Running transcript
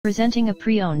Presenting a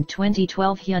pre-owned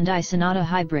 2012 Hyundai Sonata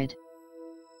Hybrid.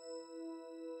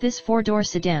 This four-door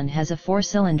sedan has a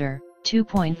four-cylinder,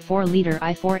 2.4-liter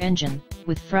i4 engine,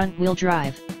 with front-wheel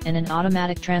drive, and an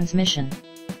automatic transmission.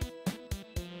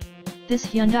 This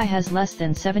Hyundai has less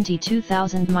than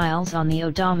 72,000 miles on the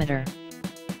odometer.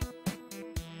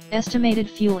 Estimated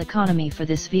fuel economy for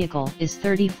this vehicle is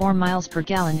 34 miles per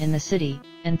gallon in the city,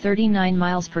 and 39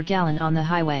 miles per gallon on the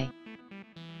highway.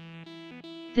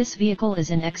 This vehicle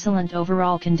is in excellent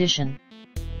overall condition.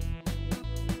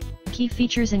 Key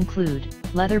features include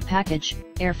leather package,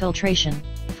 air filtration,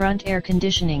 front air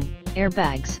conditioning,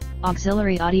 airbags,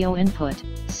 auxiliary audio input,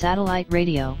 satellite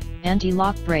radio,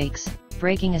 anti-lock brakes,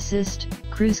 braking assist,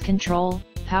 cruise control,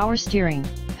 power steering,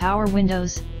 power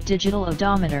windows, digital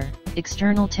odometer,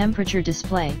 external temperature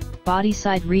display, body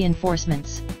side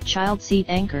reinforcements, child seat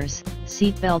anchors,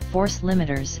 seat belt force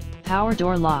limiters, power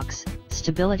door locks,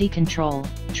 stability control,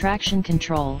 traction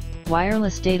control,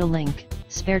 wireless data link,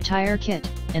 spare tire kit,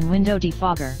 and window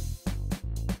defogger.